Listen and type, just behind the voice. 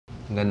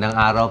Gandang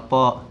araw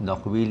po,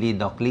 Doc Willie,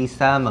 Doc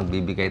Lisa.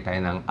 Magbibigay tayo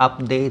ng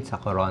update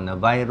sa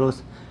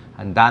coronavirus.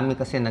 Ang dami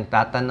kasi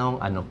nagtatanong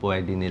ano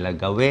pwede nila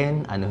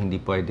gawin, ano hindi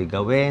pwede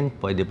gawin,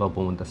 pwede pa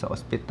pumunta sa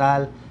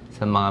ospital,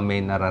 sa mga may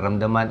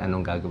nararamdaman,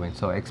 anong gagawin.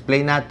 So,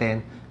 explain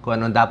natin kung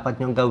anong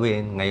dapat nyong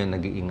gawin, ngayon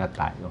nag-iingat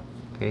tayo.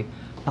 Okay?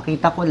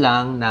 Pakita ko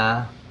lang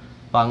na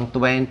pang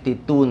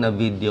 22 na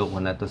video ko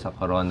na to sa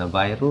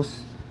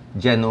coronavirus.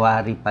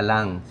 January pa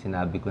lang,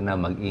 sinabi ko na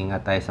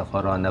mag-ingat tayo sa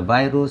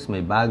coronavirus, may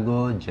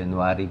bago,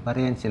 January pa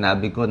rin,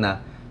 sinabi ko na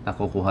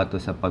nakukuha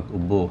to sa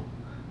pag-ubo.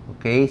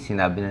 Okay,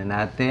 sinabi na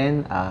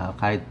natin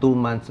kahit 2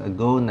 months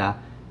ago na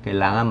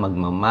kailangan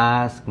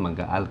magmamask,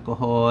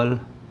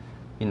 mag-alcohol.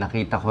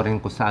 Pinakita ko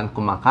rin kung saan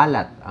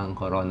kumakalat ang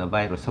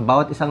coronavirus. Sa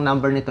bawat isang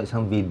number nito,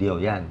 isang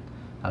video yan.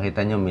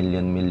 Nakita nyo,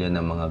 million-million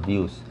ng mga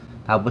views.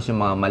 Tapos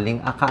yung mga maling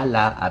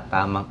akala at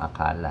tamang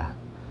akala.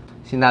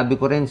 Sinabi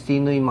ko rin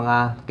sino yung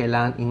mga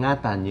kailangan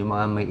ingatan, yung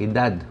mga may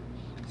edad.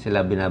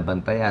 Sila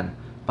binabantayan.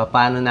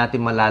 Paano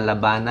natin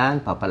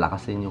malalabanan,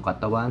 papalakasin yung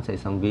katawan. Sa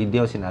isang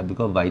video, sinabi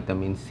ko,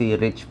 vitamin C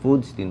rich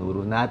foods,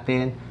 tinuro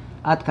natin.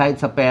 At kahit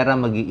sa pera,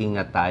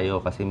 mag-iingat tayo.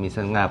 Kasi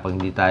minsan nga, pag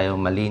hindi tayo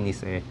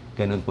malinis,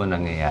 ganun po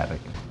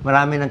nangyayari.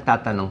 Marami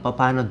nagtatanong,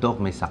 paano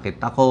Doc, may sakit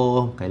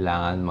ako,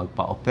 kailangan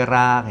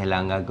magpa-opera,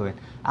 kailangan gagawin.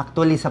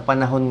 Actually, sa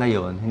panahon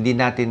ngayon, hindi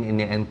natin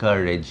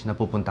ini-encourage na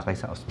pupunta kayo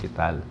sa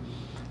ospital.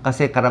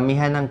 Kasi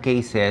karamihan ng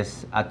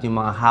cases at yung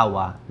mga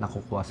hawa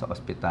nakukuha sa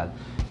ospital.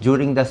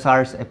 During the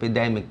SARS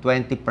epidemic,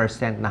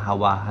 20% na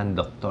hawahan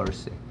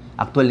doctors.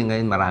 Actually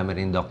ngayon marami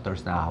rin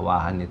doctors na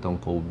hawahan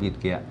nitong COVID.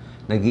 Kaya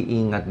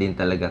nag-iingat din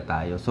talaga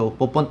tayo. So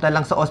pupunta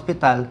lang sa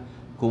ospital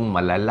kung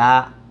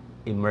malala,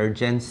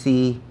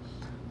 emergency,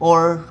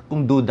 or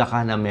kung duda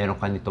ka na meron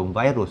ka nitong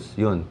virus.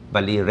 Yun,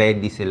 bali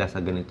ready sila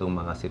sa ganitong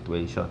mga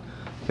situation.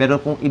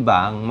 Pero kung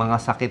ibang mga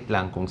sakit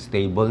lang, kung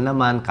stable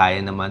naman, kaya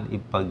naman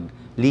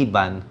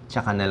ipagliban,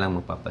 tsaka na lang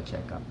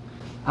magpapacheck up.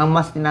 Ang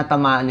mas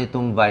tinatamaan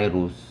nitong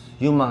virus,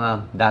 yung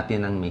mga dati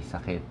nang may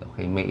sakit,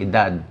 okay, may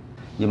edad.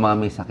 Yung mga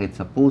may sakit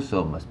sa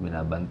puso, mas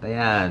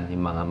binabantayan.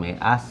 Yung mga may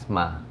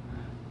asthma,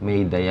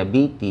 may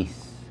diabetes,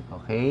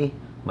 okay,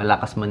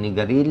 malakas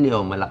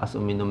manigarilyo, malakas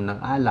uminom ng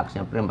alak,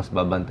 syempre mas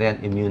babantayan,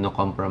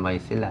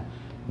 immunocompromised sila.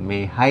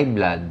 May high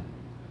blood,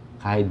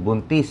 kahit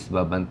buntis,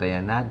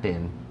 babantayan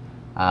natin.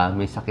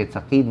 May sakit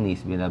sa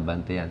kidneys,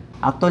 binabantayan.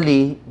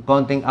 Actually,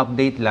 konting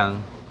update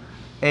lang,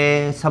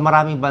 sa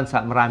maraming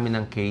bansa, marami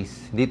ng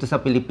case. Dito sa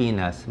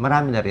Pilipinas,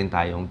 marami na rin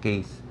tayong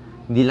case.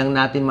 Hindi lang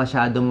natin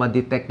masyadong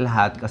ma-detect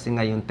lahat kasi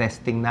nga yung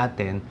testing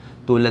natin,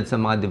 tulad sa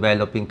mga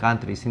developing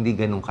countries, hindi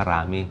ganun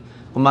karami.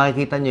 Kung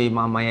makikita nyo,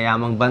 yung mga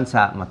mayayamang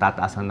bansa,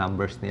 matataas ang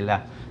numbers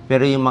nila.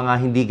 Pero yung mga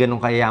hindi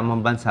ganun kayamang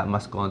bansa,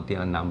 mas konti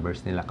ang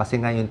numbers nila. Kasi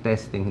nga yung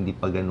testing, hindi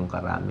pa ganun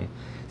karami.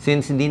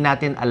 Since hindi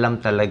natin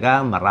alam talaga,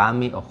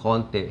 marami o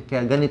konti,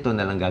 kaya ganito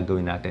na lang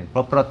gagawin natin.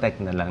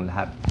 Pro-protect na lang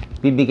lahat.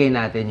 Bibigay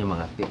natin yung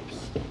mga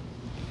tips.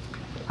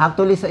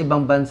 Actually, sa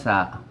ibang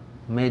bansa,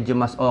 medyo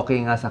mas okay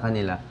nga sa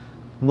kanila.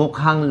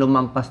 Mukhang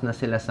lumampas na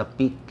sila sa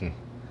peak.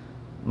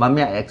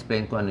 Mamaya,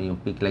 i-explain ko ano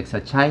yung peak. Like sa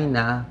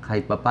China,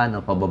 kahit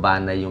papano, pababa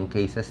na yung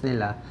cases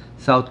nila.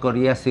 South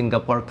Korea,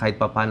 Singapore, kahit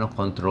papano,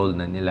 control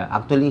na nila.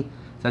 Actually,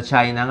 sa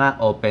China nga,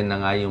 open na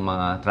nga yung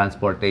mga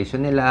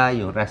transportation nila,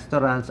 yung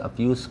restaurants, a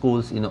few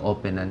schools,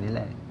 ino-open na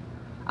nila.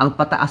 Ang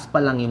pataas pa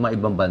lang yung mga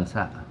ibang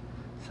bansa.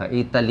 Sa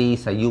Italy,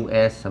 sa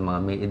US, sa mga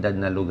may edad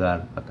na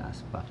lugar,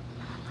 pataas pa.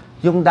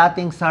 Yung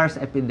dating SARS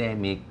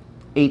epidemic,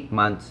 8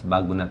 months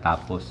bago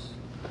natapos.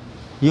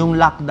 Yung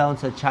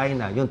lockdown sa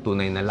China, yung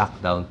tunay na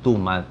lockdown,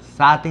 2 months.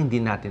 Sa atin, hindi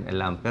natin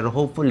alam. Pero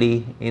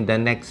hopefully, in the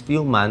next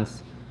few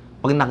months,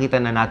 pag nakita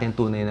na natin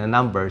tunay na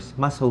numbers,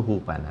 mas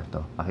huhupa na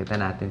to. Pakita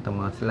natin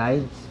itong mga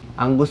slides.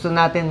 Ang gusto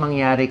natin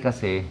mangyari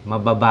kasi,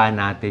 mababa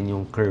natin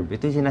yung curve.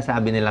 Ito yung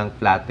sinasabi nilang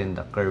flatten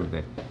the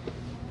curve.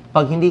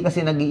 Pag hindi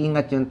kasi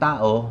nag-iingat yung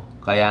tao,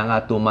 kaya nga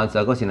 2 months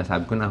ago,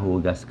 sinasabi ko na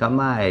hugas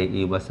kamay,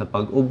 iwas sa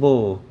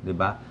pag-ubo, di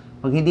ba?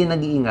 Pag hindi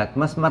nag-iingat,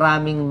 mas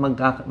maraming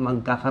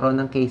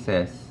magkakaroon ng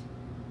cases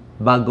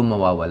bago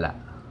mawawala.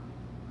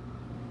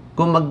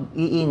 Kung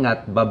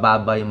mag-iingat,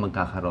 bababa yung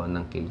magkakaroon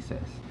ng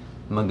cases.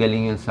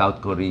 Magaling yung South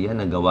Korea,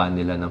 nagawa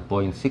nila ng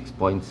 0.6,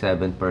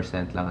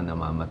 0.7% lang ang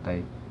namamatay.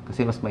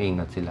 Kasi mas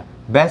maingat sila.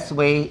 Best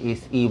way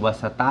is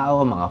iwas sa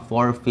tao, mga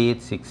 4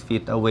 feet, 6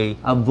 feet away.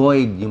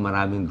 Avoid yung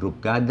maraming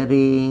group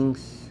gatherings,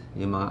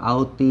 yung mga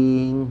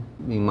outing,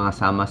 yung mga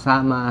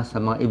sama-sama sa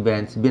mga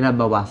events,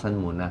 binabawasan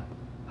muna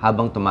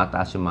habang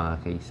tumataas yung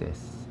mga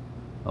cases.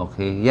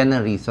 Okay, yan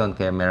ang reason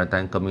kaya meron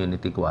tayong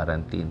community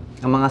quarantine.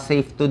 Ang mga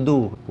safe to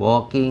do,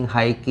 walking,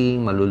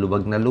 hiking,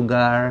 maluluwag na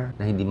lugar,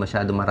 na hindi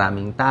masyado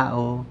maraming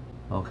tao.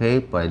 Okay,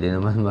 pwede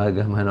naman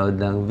manood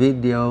ng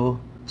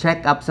video.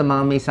 Check up sa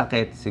mga may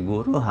sakit,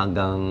 siguro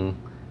hanggang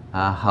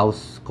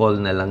house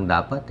call na lang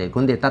dapat.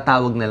 Kundi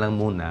tatawag na lang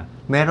muna.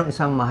 Merong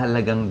isang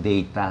mahalagang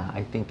data,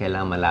 I think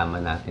kailangan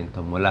malaman natin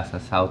to mula sa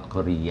South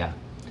Korea.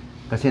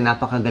 Kasi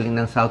napakagaling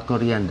ng South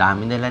Korea,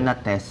 dami nila na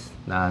test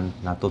na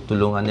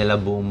natutulungan nila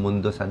buong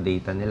mundo sa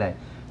data nila.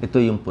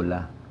 Ito yung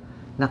pula.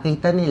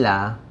 Nakita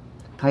nila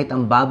kahit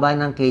ang baba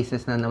ng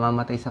cases na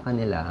namamatay sa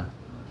kanila,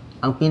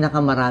 ang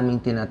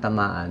pinakamaraming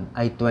tinatamaan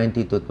ay 20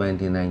 to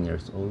 29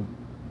 years old.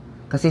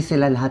 Kasi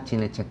sila lahat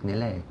chinecheck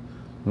nila eh.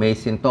 May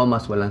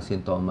sintomas, walang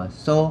sintomas.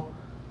 So,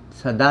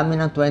 sa dami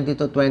ng 20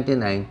 to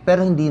 29,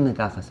 pero hindi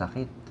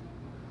nagkakasakit.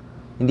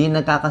 Hindi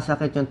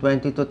nagkakasakit yung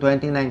 20 to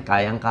 29,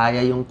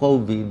 kayang-kaya yung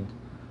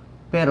COVID.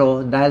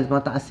 Pero dahil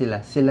mataas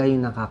sila, sila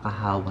yung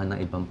nakakahawa ng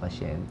ibang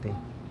pasyente.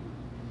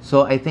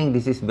 So, I think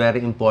this is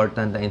very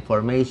important na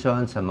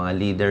information sa mga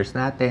leaders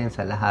natin,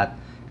 sa lahat,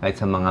 kahit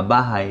sa mga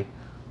bahay.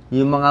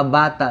 Yung mga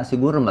bata,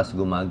 siguro mas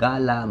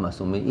gumagala,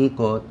 mas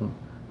umiikot,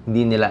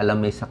 hindi nila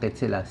alam may sakit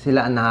sila.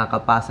 Sila ang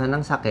nakakapasa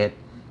ng sakit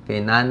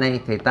kay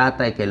nanay, kay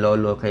tatay, kay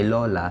lolo, kay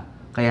lola,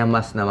 kaya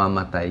mas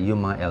namamatay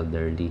yung mga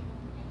elderly.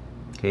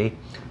 Okay?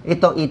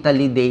 Ito,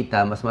 Italy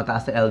data, mas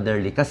mataas sa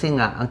elderly kasi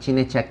nga, ang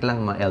chinecheck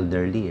lang mga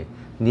elderly eh.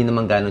 Hindi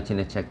naman gano'n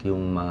chinecheck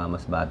yung mga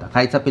mas bata.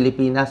 Kahit sa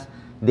Pilipinas,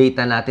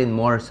 data natin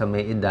more sa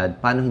may edad,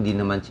 paano hindi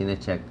naman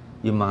chinecheck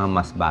yung mga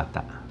mas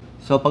bata.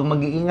 So, pag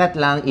mag-iingat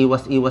lang,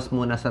 iwas-iwas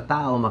muna sa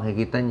tao,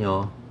 makikita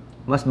nyo,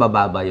 mas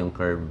bababa yung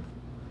curve.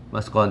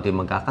 Mas konti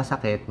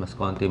magkakasakit, mas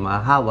konti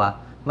mahahawa,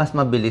 mas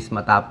mabilis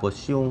matapos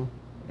yung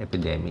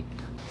epidemic.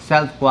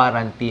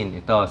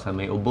 Self-quarantine, ito, sa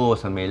may ubo,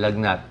 sa may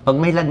lagnat. Pag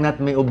may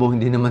lagnat, may ubo,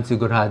 hindi naman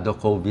sigurado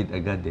COVID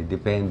agad eh.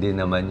 Depende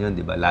naman yun,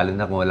 di ba? Lalo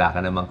na kung wala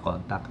ka namang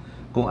contact.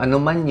 Kung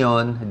ano man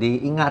yun,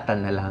 di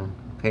ingatan na lang.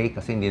 Okay?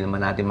 Kasi hindi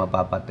naman natin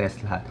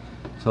mapapatest lahat.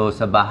 So,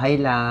 sa bahay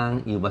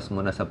lang, iwas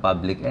muna sa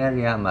public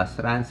area, mass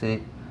transit,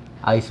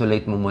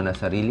 isolate mo muna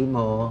sarili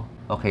mo.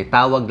 Okay,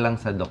 tawag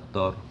lang sa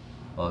doktor.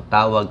 O,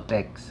 tawag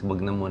text, wag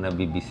na muna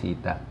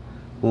bibisita.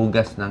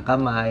 Hugas ng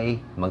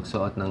kamay,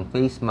 magsuot ng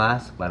face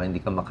mask para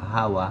hindi ka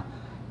makahawa,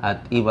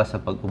 at iwas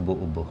sa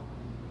pag-ubo-ubo.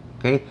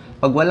 Okay?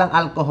 Pag walang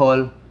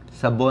alcohol,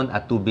 sabon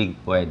at tubig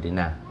pwede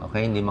na.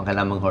 Okay? Hindi man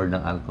kailangan mag-hoard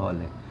ng alcohol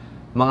eh.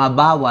 Mga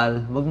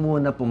bawal, wag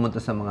muna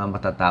pumunta sa mga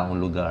matataong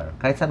lugar.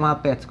 Kahit sa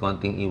mga pets,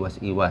 konting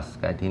iwas-iwas.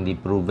 Kahit hindi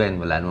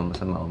proven, wala namang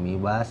masama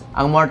umiwas.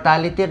 Ang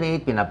mortality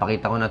rate,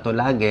 pinapakita ko na to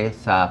lagi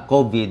sa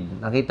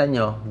COVID. Nakita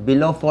nyo,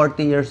 below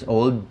 40 years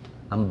old,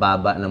 ang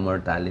baba na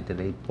mortality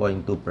rate,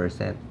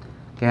 0.2%.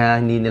 Kaya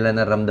hindi nila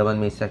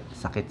naramdaman may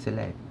sakit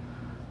sila eh.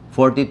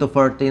 40 to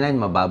 49,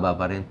 mababa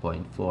pa rin,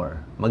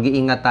 0.4.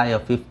 Mag-iingat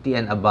tayo, 50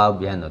 and above,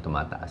 yan,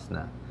 tumataas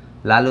na.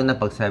 Lalo na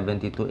pag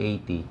 70 to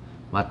 80,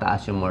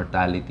 mataas yung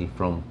mortality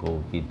from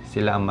COVID.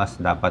 Sila ang mas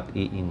dapat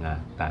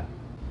iingatan.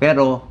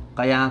 Pero,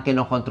 kaya ang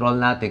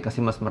kinokontrol natin kasi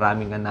mas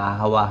maraming ang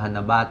nahahawahan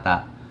na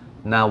bata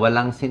na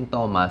walang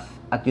sintomas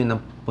at yun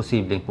ang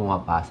posibleng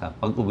pumapasa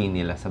pag uwi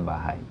nila sa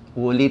bahay.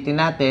 Uulitin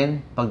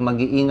natin, pag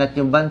mag-iingat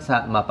yung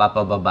bansa,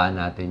 mapapababa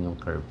natin yung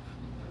curve.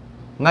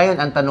 Ngayon,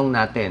 ang tanong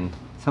natin,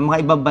 sa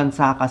mga ibang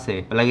bansa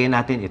kasi, palagay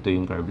natin ito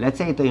yung curve. Let's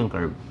say ito yung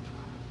curve.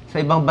 Sa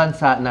ibang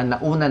bansa na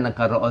nauna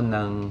nagkaroon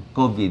ng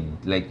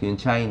COVID, like yung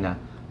China,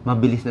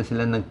 mabilis na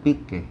sila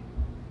nag-peak eh.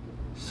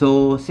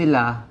 So,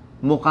 sila,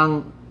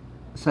 mukhang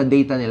sa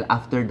data nila,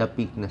 after the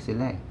peak na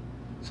sila eh.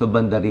 So,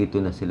 banda rito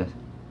na sila.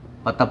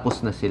 Patapos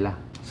na sila.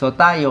 So,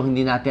 tayo,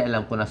 hindi natin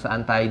alam kung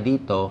nasaan tayo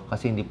dito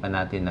kasi hindi pa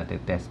natin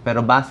natitest.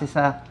 Pero base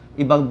sa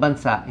ibang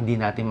bansa, hindi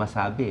natin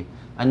masabi.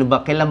 Ano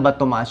ba, kailan ba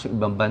tumaas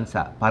yung ibang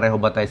bansa? Pareho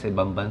ba tayo sa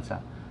ibang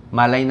bansa?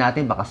 Malay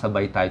natin, baka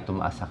sabay tayo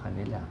tumaas sa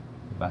kanila.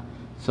 Diba?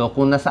 So,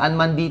 kung nasaan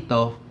man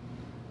dito,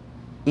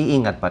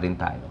 iingat pa rin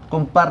tayo.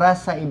 Kumpara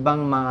sa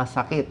ibang mga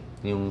sakit,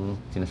 yung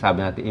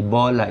sinasabi natin,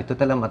 Ebola, ito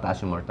talagang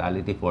mataas yung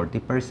mortality,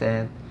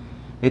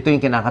 40%. Ito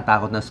yung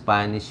kinakatakot na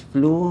Spanish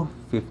flu,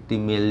 50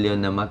 million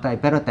na matay,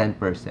 pero 10%.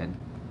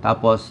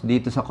 Tapos,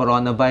 dito sa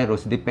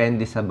coronavirus,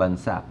 depende sa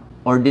bansa.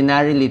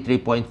 Ordinarily,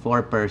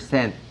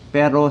 3.4%.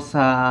 Pero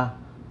sa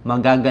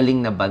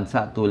magagaling na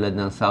bansa, tulad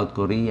ng South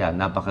Korea,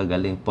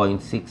 napakagaling,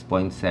 0.6,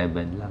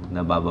 0.7 lang,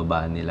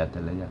 nabababa nila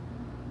talaga.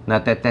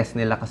 Natetest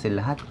nila kasi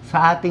lahat.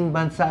 Sa ating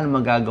bansa, ang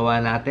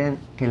magagawa natin,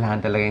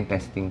 kailangan talaga yung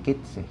testing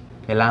kits eh.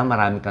 Kailangan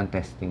marami kang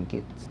testing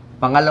kits.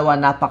 Pangalawa,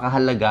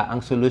 napakahalaga,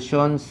 ang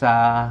solusyon sa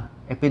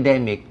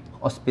epidemic,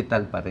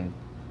 hospital pa rin.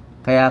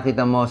 Kaya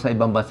kita mo sa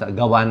ibang bansa,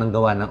 gawa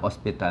ng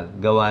hospital.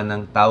 Gawa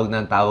ng tawag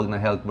ng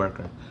health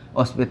worker.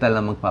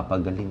 Hospital ang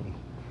magpapagaling eh.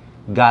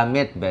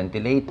 Gamit,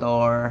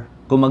 ventilator.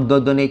 Kung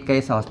magdo-donate kayo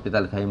sa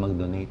hospital, kayo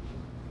mag-donate.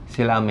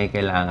 Sila may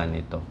kailangan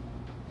nito.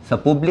 Sa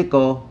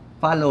publiko,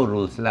 follow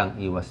rules lang.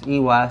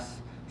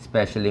 Iwas-iwas,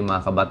 especially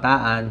mga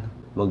kabataan.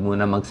 Huwag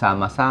muna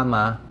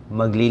magsama-sama.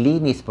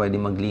 Maglilinis, pwede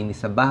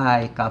maglinis sa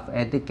bahay, cough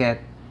etiquette.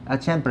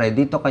 At syempre,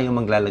 dito kayo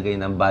maglalagay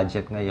ng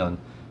budget ngayon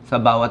sa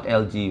bawat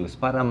LGUs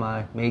para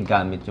may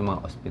gamit yung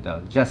mga hospital.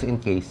 Just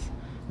in case,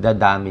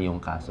 dadami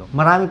yung kaso.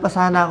 Marami pa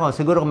sana ako.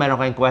 Siguro kung meron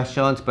kayong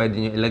questions, pwede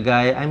nyo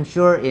ilagay. I'm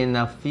sure in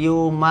a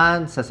few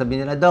months,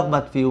 sasabihin nila, Doc,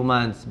 but few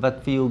months,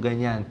 but few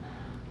ganyan.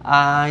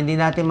 Hindi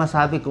natin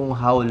masabi kung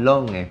how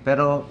long eh.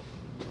 Pero,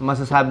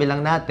 masasabi lang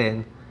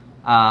natin,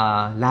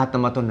 lahat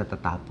naman ito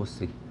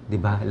natatapos eh.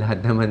 Diba? Lahat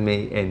naman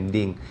may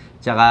ending.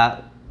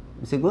 Tsaka,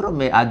 siguro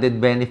may added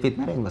benefit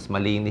na rin. Mas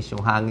malinis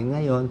yung hangin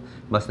ngayon.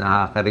 Mas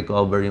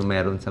nakaka-recover yung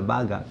meron sa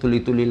baga.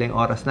 Tuloy-tuloy lang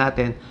yung oras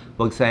natin.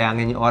 Huwag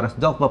sayangin yung oras.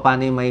 Doc,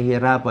 paano yung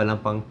mahihirap?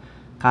 Walang pang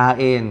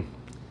kain.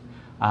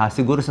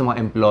 Siguro sa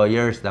mga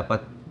employers,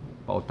 dapat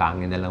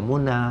pautangin na lang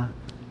muna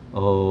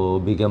o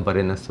bigyan pa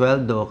rin ng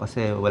sweldo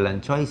kasi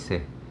walang choice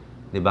eh.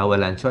 'Di ba?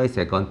 Walang choice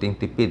eh. Konting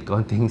tipid,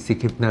 konting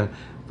sikip ng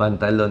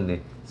pantalon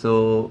eh.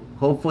 So,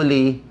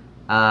 hopefully,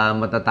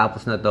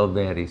 matatapos na to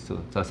very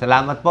soon. So,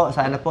 salamat po.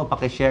 Sana po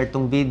paki-share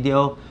tong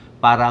video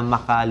para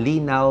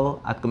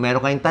makalinaw. At kung meron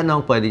kayong tanong,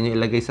 pwede nyo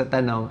ilagay sa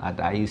tanong at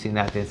ayusin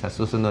natin sa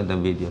susunod na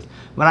videos.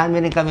 Marami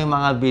rin kami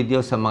mga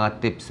videos sa mga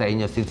tips sa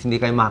inyo since hindi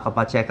kayo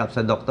makakapa-check up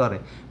sa doktor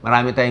eh.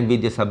 Marami tayong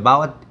video sa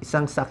bawat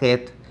isang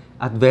sakit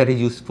at very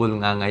useful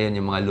nga ngayon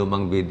yung mga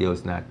lumang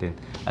videos natin.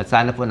 At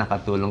sana po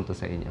nakatulong to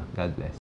sa inyo. God bless.